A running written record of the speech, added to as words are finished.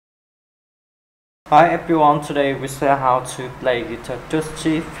Hi everyone, today we share how to play guitar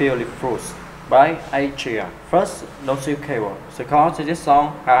Touchy Feel the Fruits by AJR. First, note your keyboard. The chords to this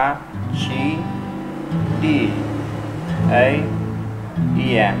song are G, D, A,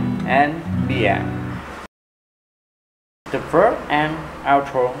 E, M, and B, M. The verb and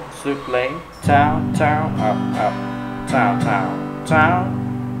outro should play down, down, up, down, down, down,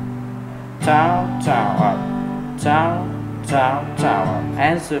 down, down, up, down, down, down, up,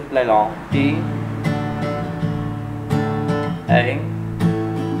 and should play long D, A,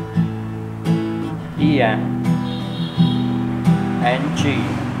 E, M, and G.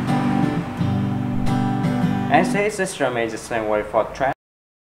 As his system is the same way for track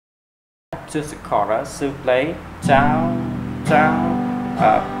to the chorus to play down, down,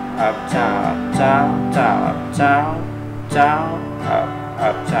 up, down, down, down, up, down, down,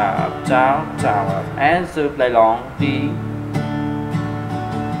 up, down, down, down, up, and to play long D,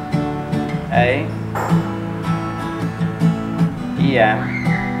 A, E, M,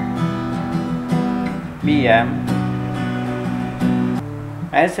 B, M.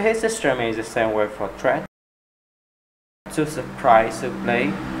 As his system is the same way for track to surprise to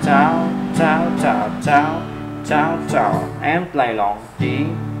play down, down, down, down, down, down, and play long D,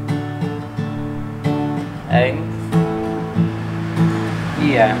 A,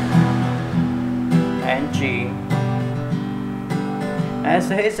 E, M, and G. As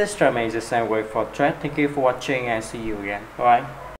his system is the same way for track. Thank you for watching and see you again. Bye.